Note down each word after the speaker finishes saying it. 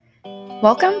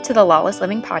Welcome to the Lawless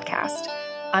Living Podcast.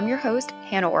 I'm your host,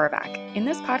 Hannah Oravak. In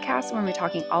this podcast, we're going to be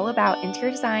talking all about interior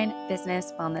design,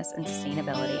 business, wellness, and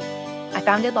sustainability. I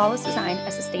founded Lawless Design,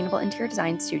 a sustainable interior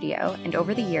design studio, and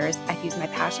over the years, I've used my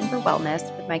passion for wellness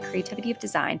with my creativity of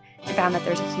design and found that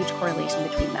there's a huge correlation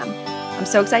between them. I'm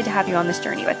so excited to have you on this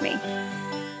journey with me.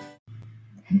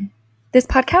 This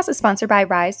podcast is sponsored by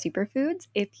Rise Superfoods.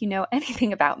 If you know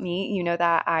anything about me, you know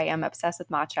that I am obsessed with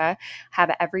matcha, have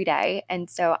it every day. And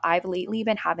so I've lately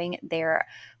been having their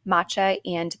matcha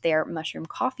and their mushroom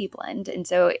coffee blend. And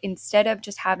so instead of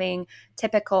just having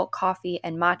typical coffee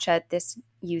and matcha, this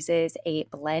uses a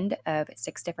blend of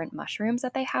 6 different mushrooms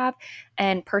that they have.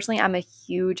 And personally, I'm a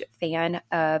huge fan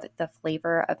of the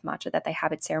flavor of matcha that they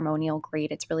have. It's ceremonial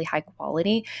grade. It's really high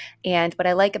quality. And what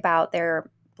I like about their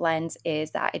blends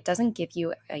is that it doesn't give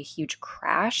you a huge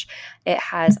crash. It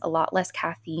has a lot less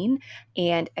caffeine,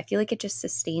 and I feel like it just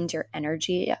sustains your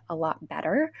energy a lot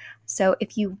better. So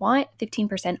if you want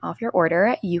 15% off your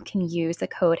order, you can use the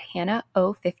code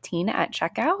HANNAH015 at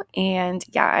checkout. And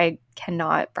yeah, I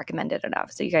cannot recommend it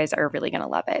enough. So you guys are really going to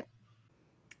love it.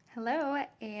 Hello,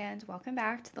 and welcome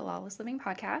back to the Lawless Living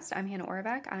Podcast. I'm Hannah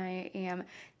Oravak. I am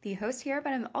the host here,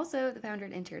 but I'm also the founder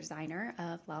and interior designer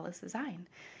of Lawless Design.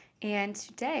 And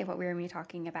today what we're going to be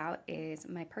talking about is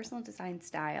my personal design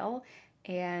style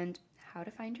and how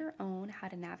to find your own, how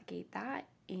to navigate that,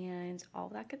 and all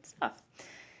that good stuff.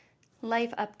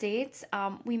 Life updates.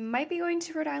 We might be going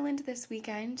to Rhode Island this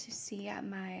weekend to see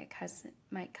my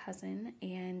cousin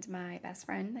and my best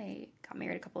friend. They got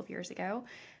married a couple of years ago,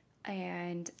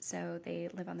 and so they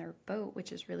live on their boat,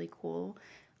 which is really cool.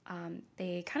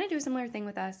 They kind of do a similar thing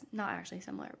with us. Not actually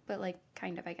similar, but like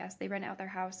kind of, I guess. They rent out their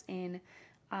house in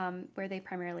where they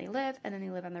primarily live, and then they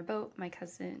live on their boat. My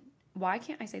cousin, why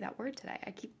can't I say that word today?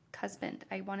 I keep husband.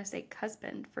 I want to say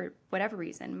husband for whatever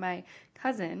reason. My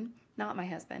cousin, not my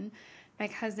husband, my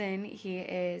cousin, he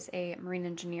is a marine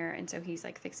engineer, and so he's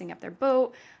like fixing up their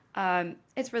boat.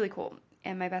 It's really cool.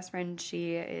 And my best friend,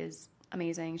 she is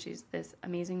amazing. She's this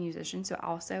amazing musician, so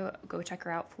also go check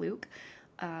her out, Fluke.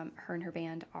 Her and her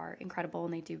band are incredible,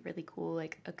 and they do really cool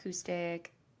like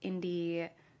acoustic, indie,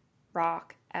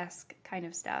 rock-esque kind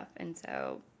of stuff, and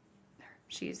so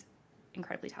she's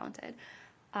incredibly talented.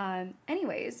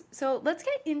 Anyways, so let's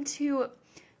get into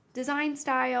design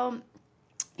style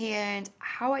and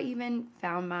how I even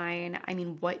found mine. I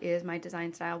mean, what is my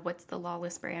design style? What's the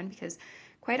Lawless brand? Because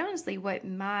quite honestly, what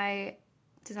my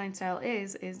design style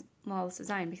is Lawless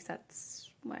Design, because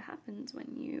that's what happens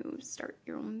when you start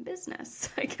your own business,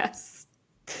 I guess.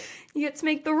 You get to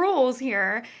make the rules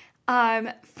here.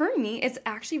 For me, it's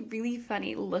actually really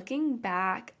funny looking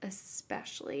back,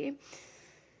 especially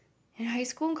in high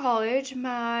school and college.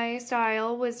 My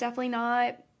style was definitely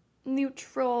not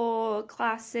neutral,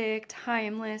 classic,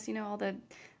 timeless, all the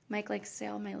Mike likes to say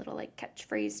all my little like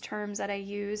catchphrase terms that I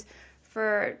use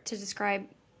to describe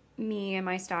me and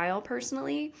my style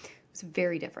personally. It was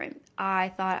very different. I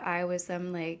thought I was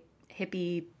some like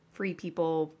hippie, free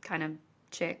people kind of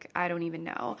chick. I don't even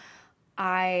know.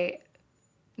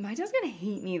 My dad's going to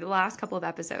hate me the last couple of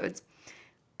episodes.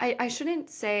 I shouldn't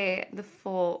say the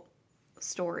full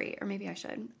story, or maybe I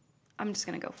should. I'm just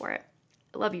going to go for it.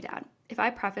 I love you, Dad. If I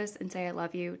preface and say I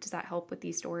love you, does that help with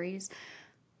these stories?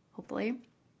 Hopefully.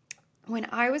 When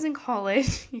I was in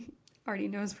college, he already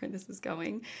knows where this is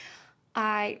going.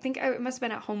 I think I must have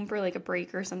been at home for like a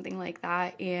break or something like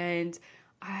that, and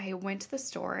I went to the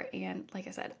store, and like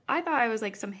I said, I thought I was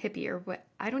like some hippie or what,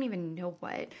 I don't even know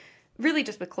what, really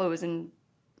just with clothes and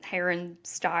hair and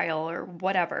style or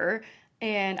whatever.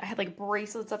 And I had like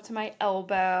bracelets up to my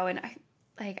elbow, and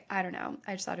I don't know.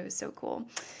 I just thought it was so cool.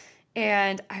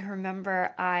 And I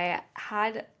remember I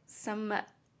had something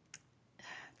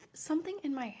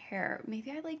in my hair.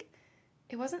 Maybe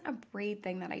it wasn't a braid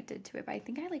thing that I did to it, but I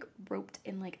think I like roped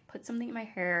and like put something in my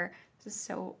hair. This is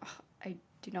so, I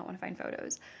do not want to find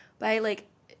photos, but I like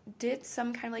did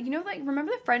some kind of like,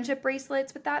 remember the friendship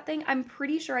bracelets with that thing? I'm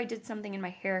pretty sure I did something in my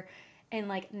hair and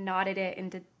like knotted it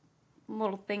and did a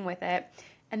little thing with it.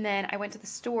 And then I went to the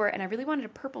store, and I really wanted a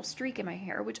purple streak in my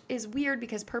hair, which is weird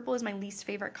because purple is my least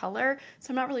favorite color.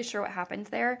 So I'm not really sure what happened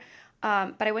there.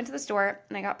 But I went to the store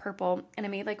and I got purple, and I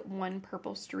made like one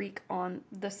purple streak on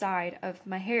the side of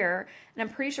my hair. And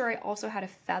I'm pretty sure I also had a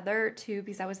feather too,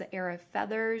 because that was the era of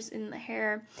feathers in the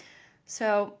hair.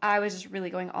 So I was just really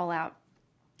going all out.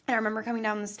 And I remember coming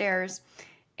down the stairs,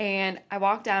 and I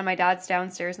walked down, my dad's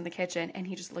downstairs in the kitchen, and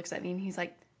he just looks at me and he's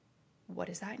like, "What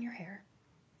is that in your hair?"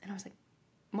 And I was like,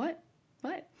 What?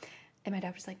 And my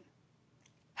dad was like,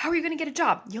 "How are you going to get a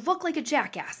job? You look like a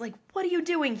jackass. Like, what are you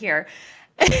doing here?"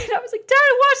 And I was like, Dad,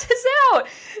 wash this out.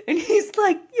 And he's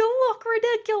like, you look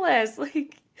ridiculous.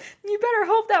 Like, you better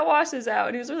hope that washes out.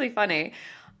 And it was really funny.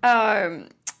 And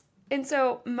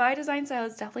so my design style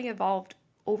has definitely evolved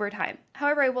over time.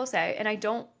 However, I will say, and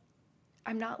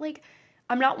I'm not like,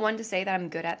 I'm not one to say that I'm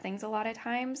good at things a lot of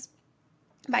times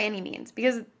by any means,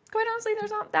 because quite honestly,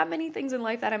 there's not that many things in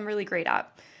life that I'm really great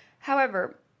at.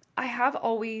 However, I have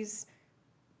always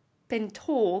been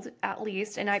told, at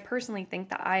least, and I personally think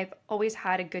that I've always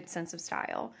had a good sense of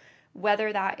style,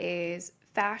 whether that is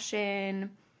fashion,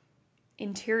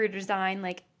 interior design,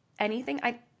 like anything,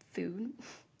 food,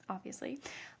 obviously.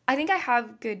 I think I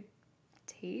have good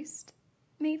taste,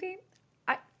 maybe.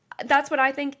 I That's what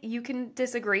I think. You can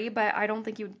disagree, but I don't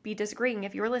think you'd be disagreeing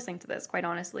if you were listening to this, quite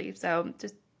honestly. So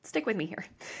just stick with me here.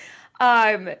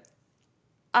 Um,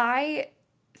 I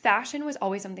Fashion was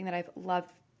always something that I've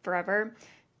loved forever.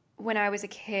 When I was a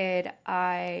kid,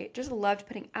 I just loved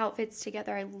putting outfits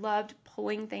together. I loved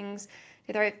pulling things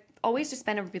together. I've always just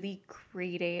been a really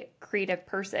creative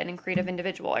person and creative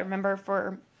individual. I remember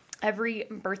for every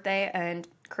birthday and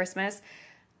Christmas,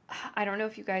 I don't know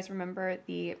if you guys remember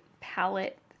the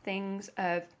palette things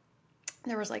of,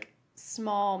 there was like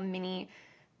small mini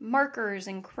markers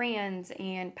and crayons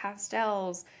and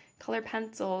pastels, color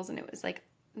pencils, and it was like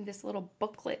this little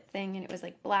booklet thing, and it was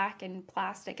like black and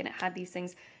plastic, and it had these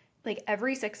things like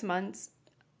every 6 months,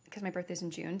 because my birthday's in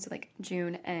June, so like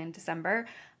June and December,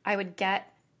 I would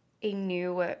get a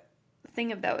new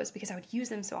thing of those because I would use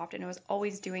them so often. I was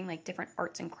always doing like different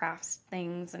arts and crafts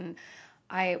things, and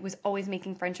I was always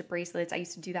making friendship bracelets. I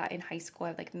used to do that in high school.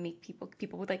 I would like make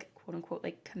people would like quote unquote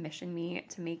like commission me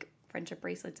to make friendship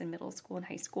bracelets in middle school and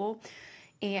high school.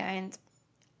 And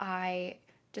I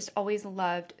just always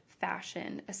loved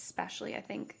fashion, especially, I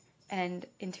think, and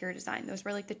interior design. Those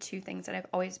were like the two things that I've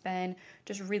always been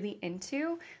just really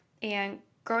into. And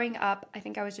growing up, I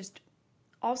think I was just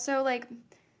also like,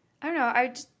 I don't know, I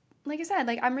just, like I said,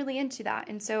 like I'm really into that.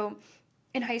 And so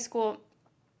in high school,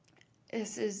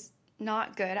 this is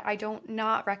not good. I don't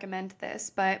not recommend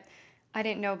this, but I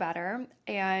didn't know better.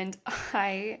 And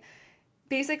I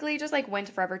basically just like went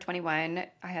to Forever 21.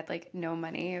 I had like no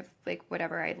money, like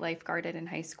whatever I lifeguarded in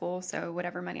high school. So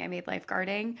whatever money I made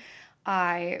lifeguarding,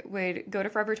 I would go to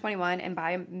Forever 21 and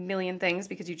buy a million things,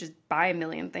 because you just buy a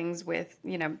million things with,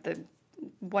 the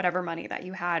whatever money that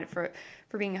you had for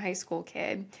being a high school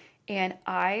kid. And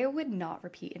I would not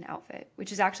repeat an outfit,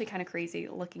 which is actually kind of crazy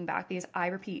looking back, because I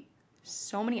repeat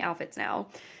so many outfits now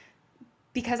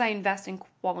because I invest in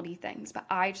quality things. But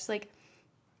I just like,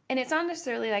 and it's not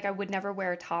necessarily like I would never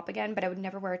wear a top again, but I would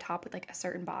never wear a top with like a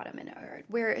certain bottom in it, or I'd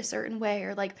wear it a certain way,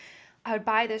 or like I would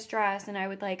buy this dress and I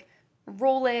would like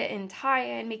roll it and tie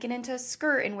it and make it into a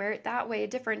skirt and wear it that way a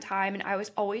different time. And I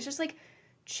was always just like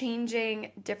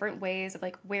changing different ways of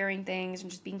like wearing things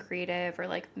and just being creative, or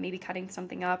like maybe cutting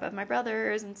something up of my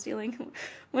brother's and stealing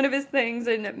one of his things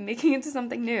and making it into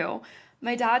something new.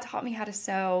 My dad taught me how to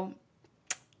sew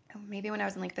maybe when I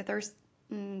was in like the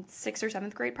sixth or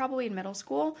seventh grade, probably in middle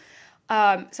school.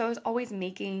 So I was always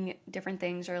making different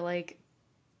things, or like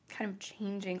kind of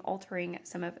changing, altering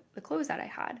some of the clothes that I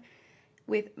had.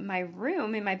 With my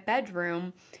room, in my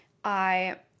bedroom,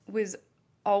 I was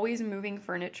always moving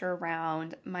furniture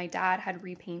around. My dad had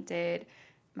repainted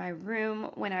my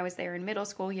room when I was there in middle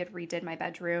school. He had redid my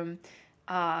bedroom.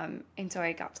 And so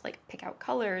I got to like pick out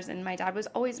colors, and my dad was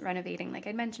always renovating. Like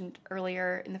I mentioned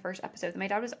earlier in the first episode, my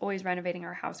dad was always renovating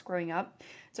our house growing up.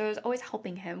 So I was always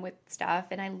helping him with stuff,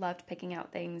 and I loved picking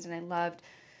out things, and I loved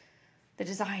the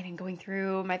design and going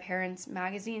through my parents'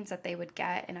 magazines that they would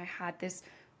get. And I had this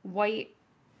white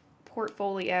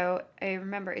portfolio. I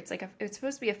remember it's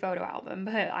supposed to be a photo album,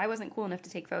 but I wasn't cool enough to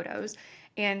take photos.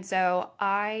 And so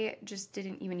I just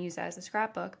didn't even use that as a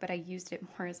scrapbook, but I used it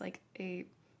more as like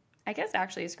I guess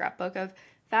actually a scrapbook of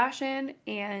fashion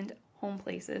and home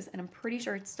places. And I'm pretty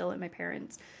sure it's still at my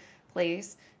parents'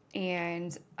 place.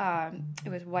 And it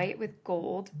was white with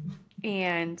gold.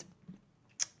 And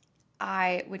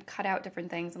I would cut out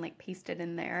different things and like paste it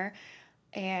in there.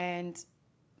 And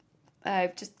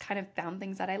I've just kind of found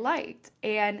things that I liked.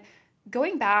 And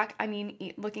going back, I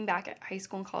mean, looking back at high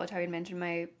school and college, how I had mentioned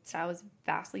my style was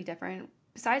vastly different.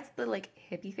 Besides the like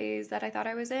hippie phase that I thought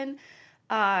I was in,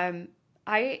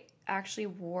 I actually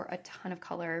wore a ton of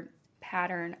color,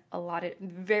 pattern, a lot of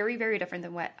very, very different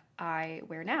than what I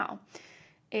wear now.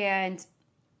 And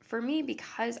for me,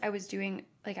 because I was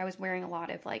wearing a lot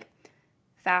of like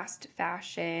fast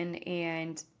fashion,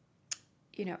 and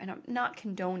and I'm not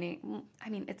condoning, I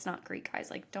mean, it's not great, guys,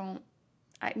 like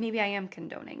maybe I am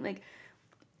condoning. Like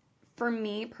for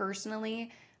me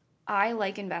personally, I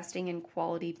like investing in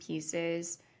quality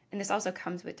pieces and this also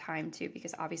comes with time too,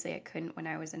 because obviously I couldn't when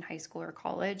I was in high school or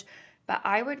college, but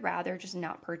I would rather just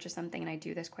not purchase something. And I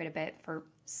do this quite a bit for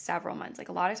several months. Like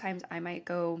a lot of times I might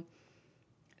go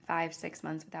 5, 6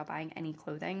 months without buying any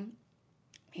clothing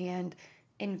and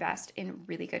invest in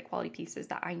really good quality pieces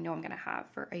that I know I'm going to have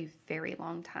for a very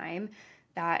long time,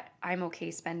 that I'm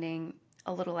okay spending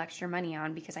a little extra money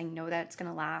on because I know that it's going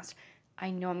to last. I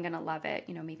know I'm going to love it.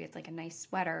 You know, maybe it's like a nice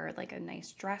sweater, or like a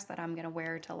nice dress that I'm going to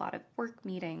wear to a lot of work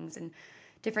meetings and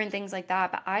different things like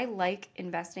that. But I like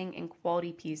investing in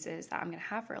quality pieces that I'm going to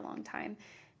have for a long time.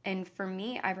 And for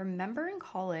me, I remember in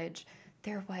college,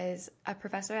 there was a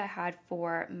professor I had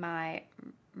for my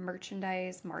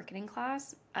merchandise marketing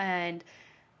class, and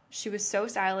she was so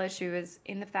stylish. She was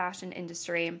in the fashion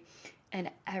industry, and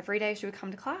every day she would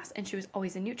come to class and she was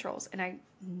always in neutrals. And I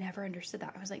never understood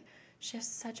that. I was like, she has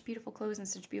such beautiful clothes and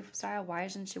such beautiful style. Why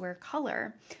doesn't she wear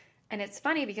color? And it's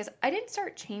funny because I didn't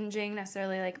start changing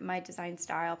necessarily like my design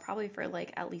style probably for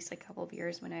like at least a couple of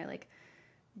years when I like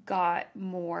got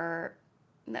more,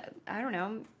 I don't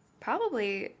know,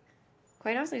 probably,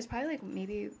 quite honestly, it's probably like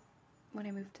maybe when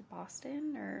I moved to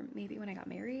Boston or maybe when I got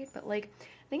married. But like,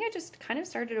 I think I just kind of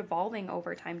started evolving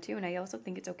over time too. And I also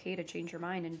think it's okay to change your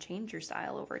mind and change your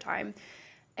style over time.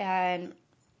 And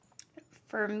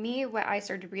for me, what I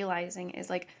started realizing is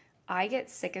like, I get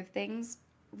sick of things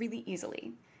really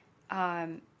easily.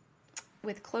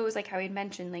 With clothes, like how I had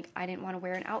mentioned, like I didn't want to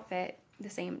wear an outfit the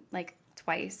same like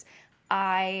twice.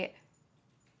 I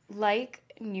like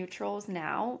neutrals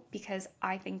now because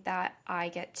I think that I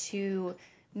get to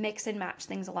mix and match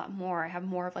things a lot more. I have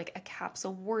more of like a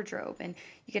capsule wardrobe, and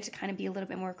you get to kind of be a little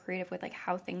bit more creative with like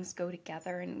how things go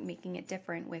together and making it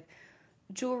different with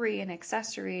jewelry and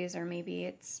accessories, or maybe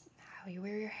it's how you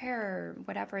wear your hair, or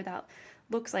whatever that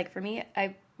looks like. For me,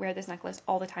 I wear this necklace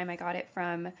all the time. I got it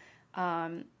from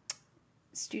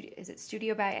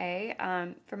Studio by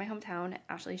A, from my hometown.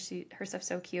 Ashley, her stuff's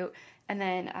so cute. And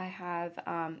then I have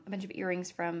a bunch of earrings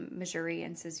from Missouri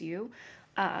and Sisu.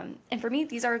 And for me,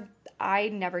 I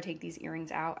never take these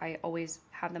earrings out. I always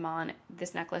have them on.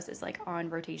 This necklace is like on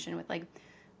rotation with like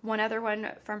one other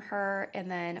one from her, and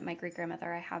then my great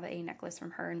grandmother, I have a necklace from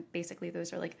her. And basically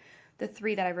those are like the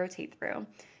three that I rotate through.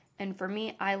 And for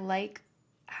me, I like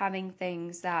having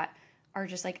things that are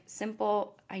just like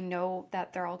simple. I know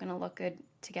that they're all going to look good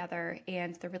together,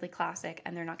 and they're really classic,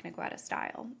 and they're not going to go out of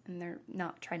style, and they're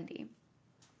not trendy.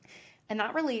 And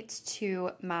that relates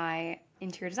to my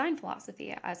interior design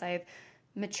philosophy as I've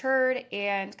matured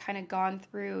and kind of gone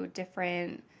through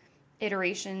different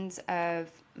iterations of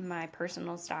my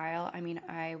personal style. I mean,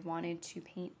 I wanted to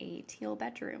paint a teal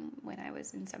bedroom when I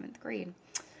was in 7th grade.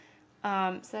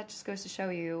 So that just goes to show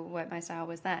you what my style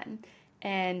was then.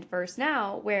 And versus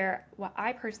now, where what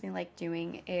I personally like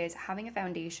doing is having a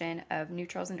foundation of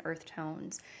neutrals and earth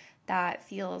tones that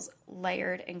feels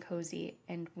layered and cozy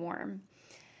and warm.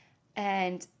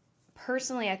 And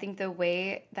personally, I think the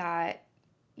way that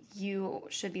you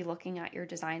should be looking at your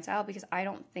design style, because I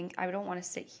don't want to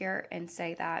sit here and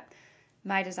say that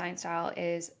my design style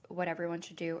is what everyone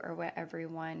should do or what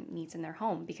everyone needs in their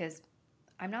home, because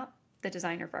I'm not the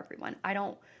designer for everyone. I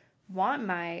don't want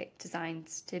my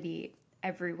designs to be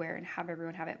everywhere and have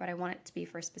everyone have it, but I want it to be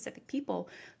for specific people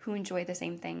who enjoy the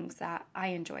same things that I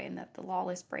enjoy and that the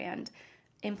Lawless brand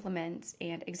implements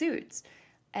and exudes.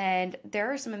 And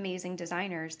there are some amazing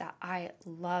designers that I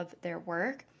love their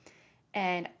work,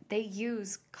 and they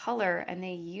use color and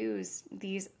they use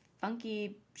these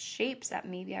funky shapes that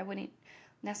maybe I wouldn't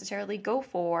necessarily go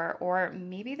for, or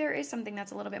maybe there is something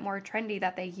that's a little bit more trendy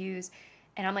that they use,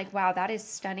 and I'm like, wow, that is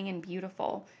stunning and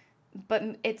beautiful.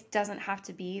 But it doesn't have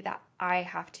to be that I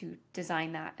have to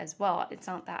design that as well. It's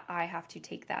not that I have to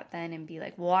take that then and be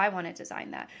like, well, I want to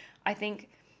design that. I think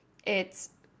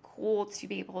it's cool to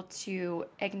be able to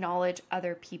acknowledge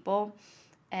other people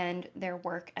and their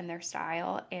work and their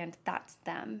style, and that's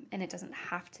them, and it doesn't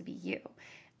have to be you.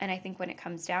 And I think when it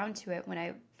comes down to it, when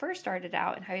I first started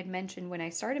out, and I had mentioned when I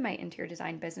started my interior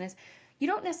design business, you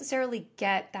don't necessarily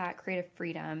get that creative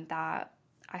freedom that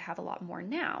I have a lot more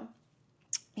now.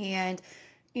 And,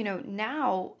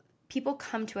 now people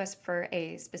come to us for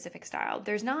a specific style.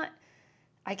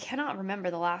 I cannot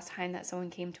remember the last time that someone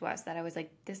came to us that I was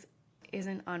like, this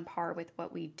isn't on par with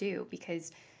what we do.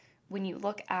 Because when you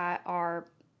look at our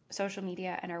social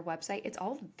media and our website, it's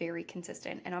all very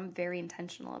consistent, and I'm very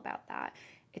intentional about that.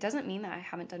 It doesn't mean that I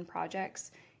haven't done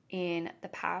projects in the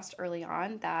past early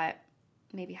on that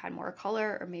maybe had more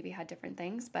color or maybe had different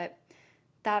things, but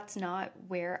that's not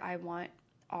where I want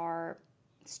our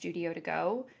studio to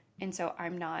go. And so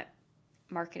I'm not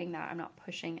marketing that. I'm not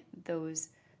pushing those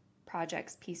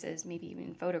projects, pieces, maybe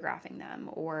even photographing them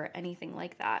or anything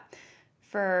like that.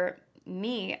 For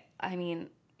me, I mean,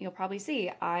 you'll probably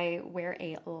see I wear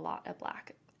a lot of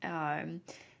black.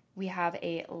 We have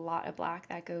a lot of black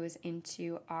that goes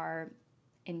into our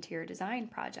interior design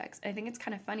projects. I think it's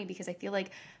kind of funny because I feel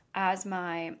like as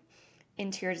my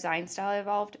interior design style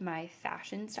evolved, my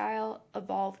fashion style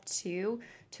evolved too,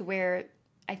 to where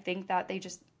I think that they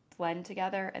just blend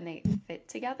together and they fit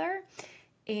together.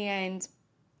 And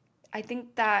I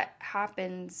think that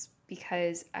happens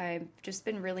because I've just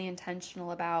been really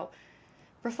intentional about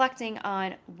reflecting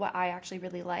on what I actually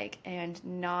really like and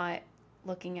not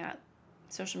looking at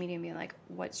social media and being like,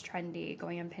 what's trendy,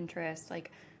 going on Pinterest,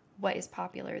 like what is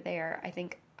popular there. I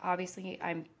think obviously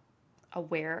I'm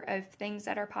aware of things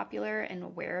that are popular and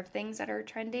aware of things that are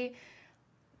trendy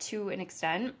to an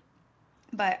extent,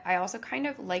 but I also kind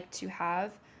of like to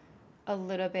have a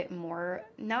little bit more,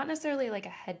 not necessarily like a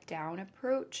head down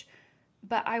approach,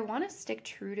 but I want to stick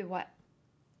true to what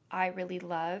I really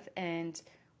love and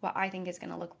what I think is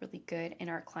going to look really good in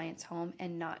our client's home,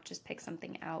 and not just pick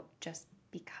something out just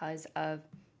because of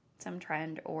some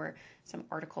trend or some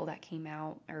article that came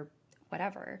out or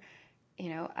whatever. You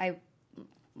know,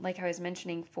 like I was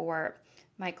mentioning for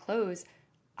my clothes,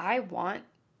 I want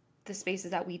the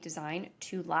spaces that we design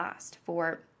to last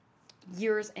for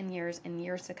years and years and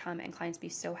years to come, and clients be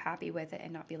so happy with it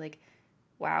and not be like,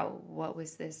 wow, what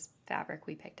was this fabric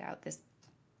we picked out? This,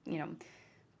 you know,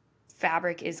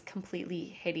 fabric is completely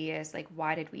hideous. Like,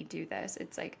 why did we do this?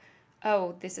 It's like,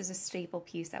 oh, this is a staple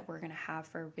piece that we're going to have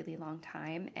for a really long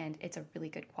time, and it's a really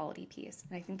good quality piece.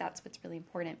 And I think that's what's really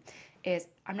important. Is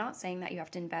I'm not saying that you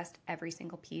have to invest every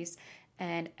single piece,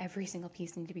 and every single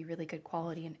piece need to be really good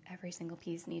quality, and every single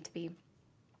piece need to be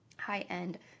high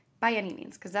end by any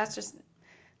means, because that's just,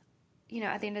 you know,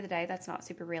 at the end of the day, that's not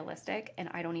super realistic, and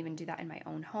I don't even do that in my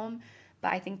own home.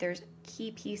 But I think there's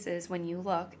key pieces when you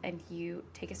look and you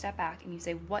take a step back and you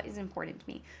say, what is important to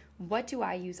me? What do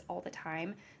I use all the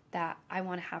time that I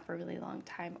want to have for a really long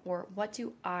time? Or what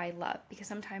do I love? Because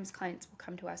sometimes clients will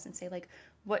come to us and say, like,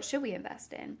 what should we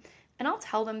invest in? And I'll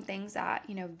tell them things that,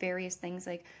 you know, various things.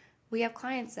 Like, we have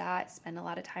clients that spend a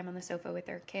lot of time on the sofa with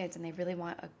their kids and they really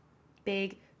want a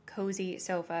big, cozy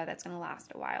sofa that's going to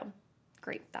last a while.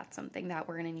 Great, that's something that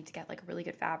we're going to need to get, like a really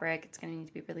good fabric. It's going to need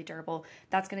to be really durable.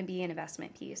 That's going to be an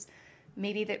investment piece.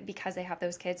 Maybe that because they have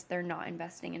those kids, they're not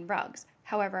investing in rugs.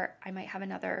 However, I might have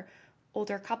another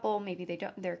older couple, maybe they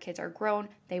don't, their kids are grown,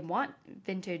 they want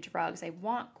vintage rugs, they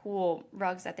want cool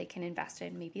rugs that they can invest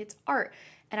in. Maybe it's art.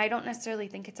 And I don't necessarily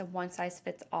think it's a one size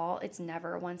fits all. It's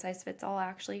never a one size fits all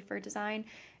actually for design.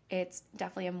 It's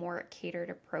definitely a more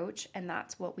catered approach, and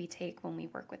that's what we take when we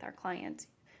work with our clients.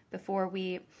 Before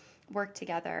we work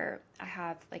together, I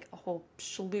have like a whole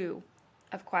slew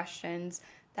of questions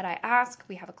that I ask.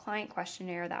 We have a client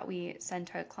questionnaire that we send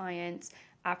to clients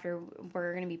after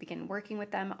we're going to begin working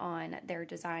with them on their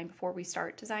design before we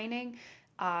start designing.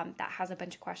 That has a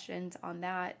bunch of questions on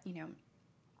that. You know,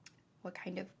 what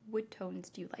kind of wood tones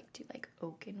do you like? Do you like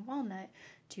oak and walnut?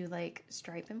 Do you like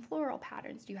stripe and floral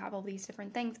patterns? Do you have all these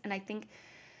different things? And I think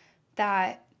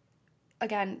that,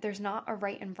 again, there's not a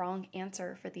right and wrong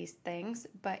answer for these things,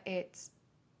 but it's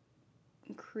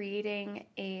creating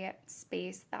a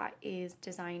space that is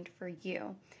designed for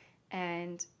you.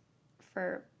 And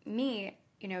for me,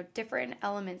 you know, different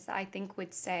elements that I think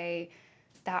would say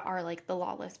that are like the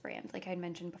Lawless brand, like I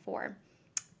mentioned before.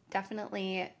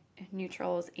 Definitely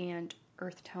neutrals and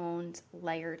earth tones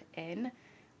layered in.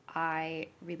 I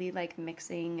really like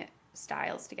mixing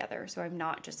styles together. So I'm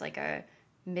not just like a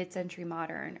mid-century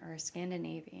modern or a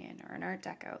Scandinavian or an Art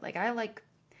Deco. Like,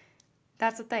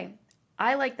 that's the thing.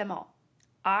 I like them all.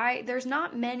 There's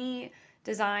not many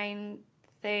design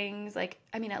things, like,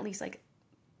 I mean, at least like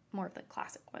more of the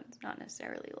classic ones, not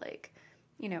necessarily like,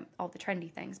 you know, all the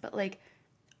trendy things, but like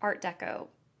Art Deco,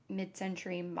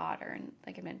 mid-century modern,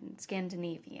 like I mentioned,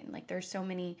 Scandinavian. Like, there's so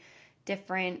many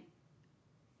different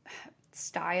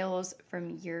styles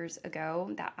from years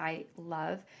ago that I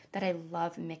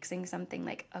love mixing something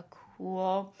like a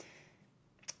cool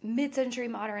mid-century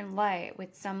modern light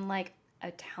with some like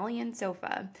Italian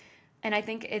sofa. And I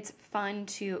think it's fun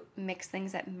to mix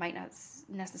things that might not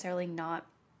necessarily not,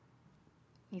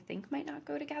 you think might not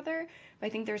go together, but I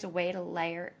think there's a way to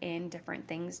layer in different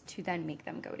things to then make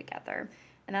them go together.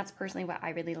 And that's personally what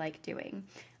I really like doing.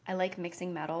 I like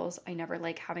mixing metals. I never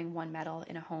like having one metal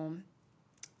in a home.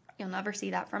 You'll never see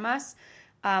that from us.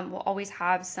 We'll always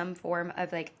have some form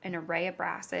of like an array of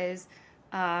brasses,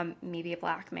 maybe a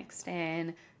black mixed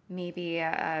in, maybe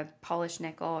a polished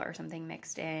nickel or something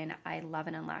mixed in. I love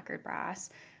an unlacquered brass.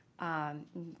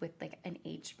 with like an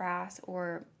H brass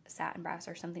or satin brass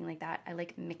or something like that. I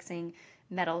like mixing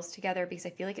metals together because I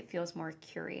feel like it feels more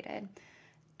curated.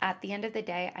 At the end of the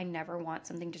day, I never want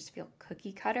something just to feel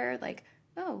cookie cutter, like,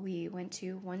 oh, we went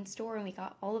to one store and we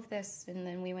got all of this, and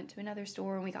then we went to another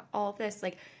store and we got all of this.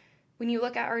 Like, when you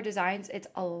look at our designs, it's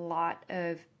a lot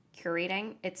of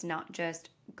curating. It's not just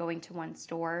going to one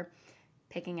store,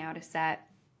 picking out a set,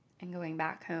 and going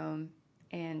back home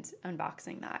and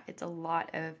unboxing that. It's a lot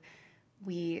of,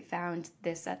 we found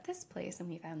this at this place and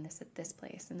we found this at this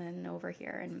place and then over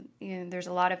here. And there's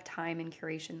a lot of time and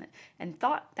curation and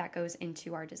thought that goes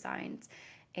into our designs.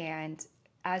 And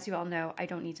as you all know, I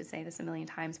don't need to say this a million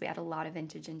times, we add a lot of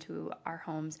vintage into our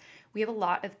homes. We have a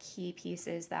lot of key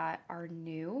pieces that are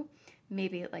new.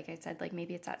 Maybe, like I said, like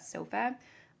maybe it's that sofa,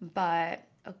 but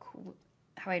a cool,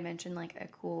 how I mentioned, like a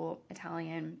cool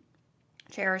Italian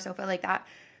chair or sofa like that.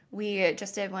 We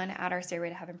just did one at our Stairway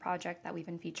to Heaven project that we've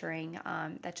been featuring,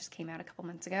 that just came out a couple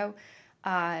months ago.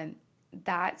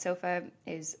 That sofa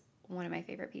is one of my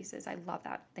favorite pieces. I love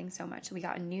that thing so much. So we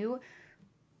got a new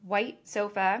white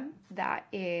sofa that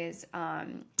is,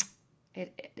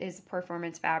 it is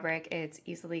performance fabric. It's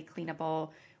easily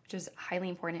cleanable, which is highly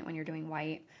important when you're doing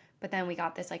white. But then we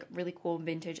got this like really cool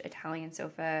vintage Italian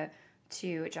sofa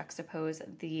to juxtapose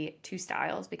the two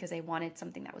styles because they wanted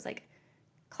something that was like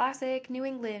classic New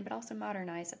England, but also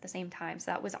modernized at the same time.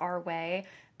 So that was our way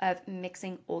of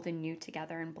mixing old and new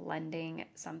together and blending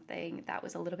something that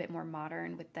was a little bit more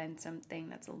modern with then something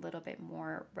that's a little bit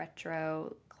more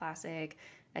retro, classic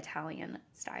Italian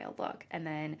style look. And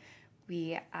then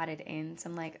we added in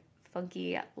some like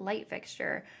funky light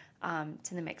fixture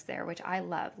to the mix there, which I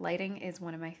love. Lighting is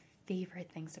one of my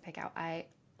favorite things to pick out. I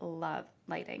love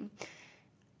lighting.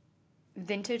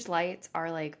 Vintage lights are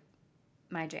like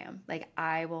my jam. Like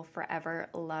I will forever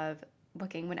love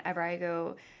looking. Whenever I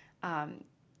go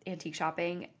antique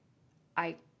shopping,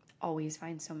 I always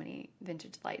find so many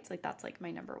vintage lights. Like that's like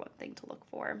my number one thing to look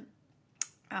for.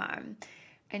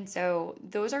 And so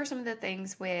those are some of the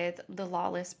things with the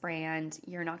Lawless brand.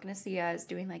 You're not going to see us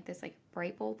doing like this like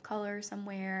bright bold color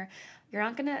somewhere. You're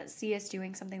not going to see us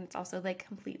doing something that's also like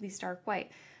completely stark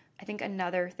white. I think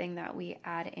another thing that we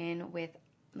add in with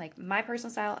like my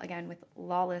personal style, again with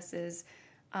Lawless's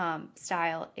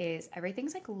style, is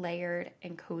everything's like layered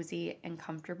and cozy and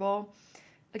comfortable.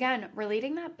 Again,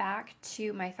 relating that back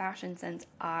to my fashion sense,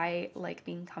 I like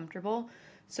being comfortable.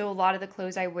 So a lot of the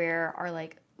clothes I wear are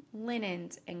like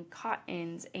linens and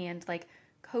cottons and like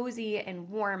cozy and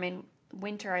warm. In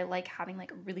winter, I like having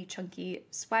like really chunky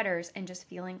sweaters and just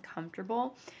feeling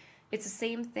comfortable. It's the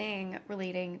same thing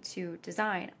relating to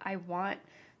design. I want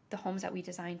the homes that we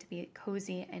design to be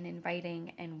cozy and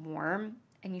inviting and warm,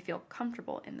 and you feel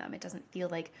comfortable in them. It doesn't feel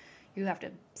like you have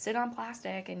to sit on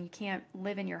plastic and you can't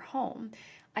live in your home.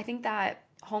 I think that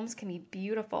homes can be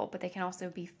beautiful, but they can also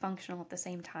be functional at the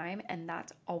same time, and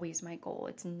that's always my goal.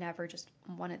 It's never just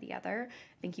one or the other.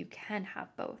 I think you can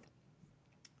have both.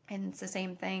 And it's the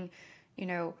same thing,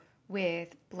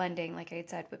 with blending, like I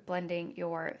said, with blending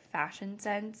your fashion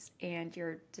sense and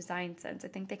your design sense. I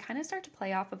think they kind of start to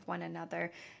play off of one another,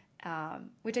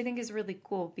 which I think is really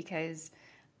cool because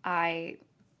like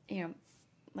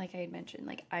I had mentioned,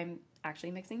 like I'm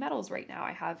actually mixing metals right now.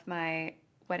 I have my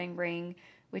wedding ring,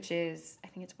 which is, I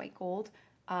think it's white gold,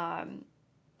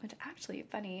 which actually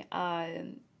funny.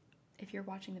 If you're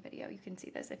watching the video, you can see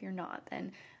this. If you're not,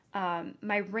 then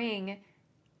my ring,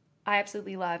 I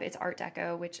absolutely love. It's Art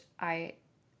Deco, which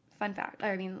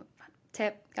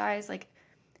tip, guys, like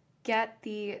get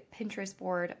the Pinterest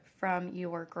board from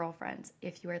your girlfriends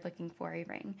if you are looking for a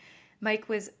ring. Mike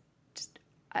was just,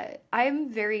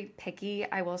 I'm very picky,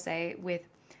 I will say, with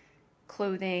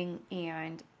clothing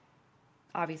and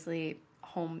obviously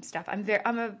home stuff.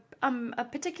 I'm a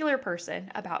particular person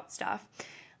about stuff.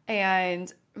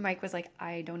 And Mike was like,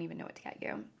 I don't even know what to get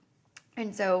you.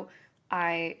 And so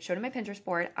I showed him my Pinterest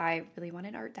board. I really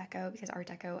wanted Art Deco because Art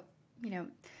Deco,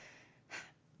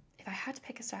 if I had to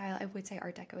pick a style, I would say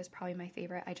Art Deco is probably my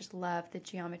favorite. I just love the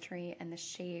geometry and the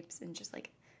shapes and just like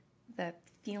the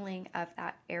feeling of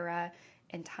that era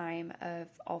and time of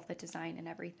all the design and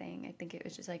everything. I think it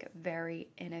was just like very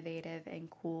innovative and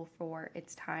cool for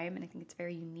its time, and I think it's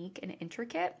very unique and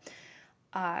intricate.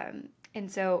 And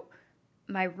so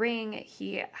my ring,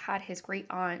 he had his great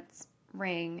aunt's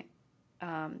ring,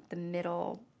 the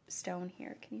middle stone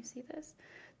here. Can you see this?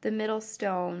 The middle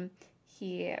stone,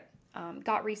 he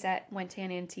got reset, went to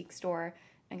an antique store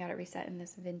and got it reset in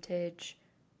this vintage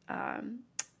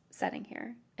setting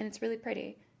here. And it's really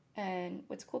pretty. And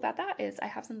what's cool about that is I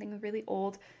have something really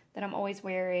old that I'm always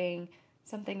wearing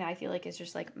something that I feel like is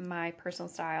just like my personal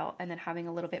style, and then having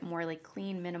a little bit more like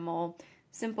clean, minimal,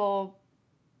 simple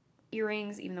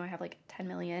earrings, even though I have like 10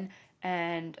 million,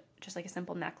 and just like a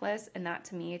simple necklace. And that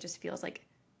to me, it just feels like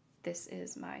this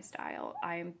is my style.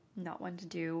 I'm not one to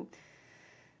do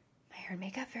my hair and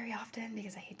makeup very often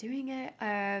because I hate doing it.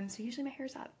 So usually my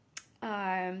hair's up.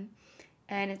 And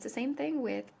it's the same thing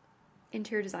with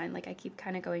interior design. Like I keep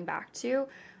kind of going back to,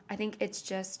 I think it's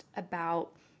just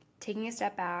about taking a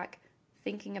step back,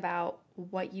 thinking about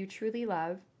what you truly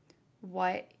love,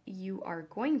 what you are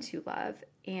going to love,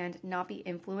 and not be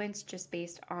influenced just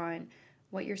based on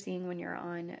what you're seeing when you're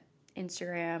on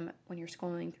Instagram, when you're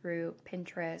scrolling through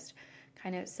Pinterest.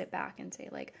 Kind of sit back and say,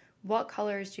 like, what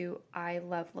colors do I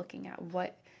love looking at?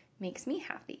 What makes me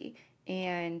happy?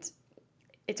 And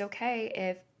it's okay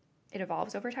if it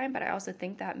evolves over time, but I also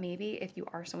think that maybe if you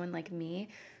are someone like me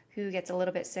who gets a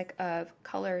little bit sick of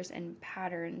colors and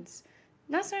patterns,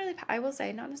 not necessarily, I will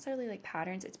say, not necessarily like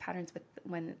patterns, it's patterns with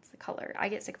when it's the color. I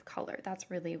get sick of color.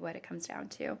 That's really what it comes down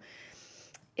to.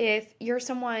 If you're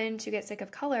someone to get sick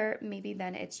of color, maybe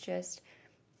then it's just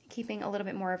keeping a little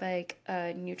bit more of like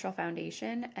a neutral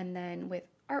foundation, and then with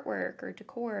artwork or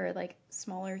decor, like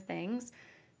smaller things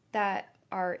that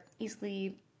are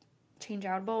easily change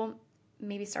outable,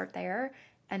 maybe start there.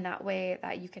 And that way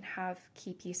that you can have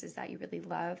key pieces that you really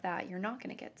love that you're not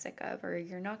going to get sick of, or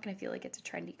you're not going to feel like it's a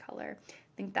trendy color. I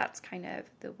think that's kind of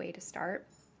the way to start.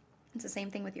 It's the same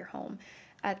thing with your home.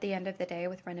 At the end of the day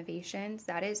with renovations,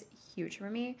 that is huge for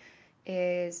me,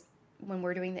 is when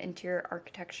we're doing the interior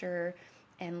architecture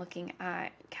and looking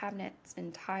at cabinets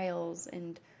and tiles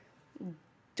and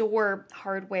door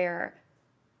hardware,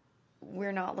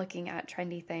 we're not looking at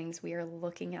trendy things. We are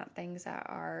looking at things that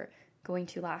are going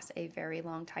to last a very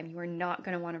long time. You are not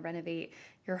going to want to renovate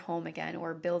your home again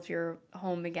or build your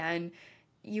home again.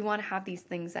 You want to have these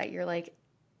things that you're like,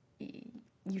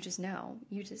 you just know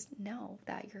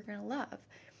that you're going to love.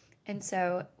 And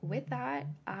so with that,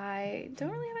 I don't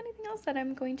really have anything else that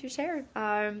I'm going to share.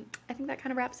 I think that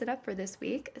kind of wraps it up for this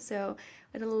week. So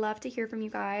I'd love to hear from you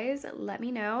guys. Let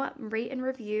me know, rate and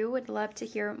review. Would love to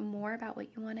hear more about what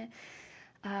you want to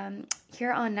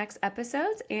hear on next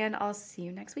episodes, and I'll see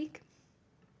you next week.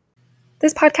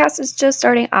 This podcast is just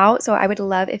starting out, so I would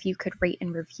love if you could rate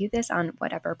and review this on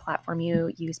whatever platform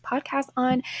you use podcasts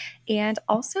on. And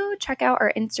also check out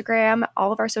our Instagram.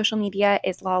 All of our social media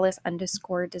is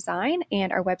lawless_design,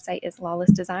 and our website is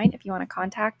lawless design if you want to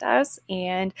contact us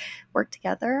and work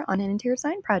together on an interior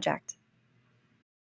design project.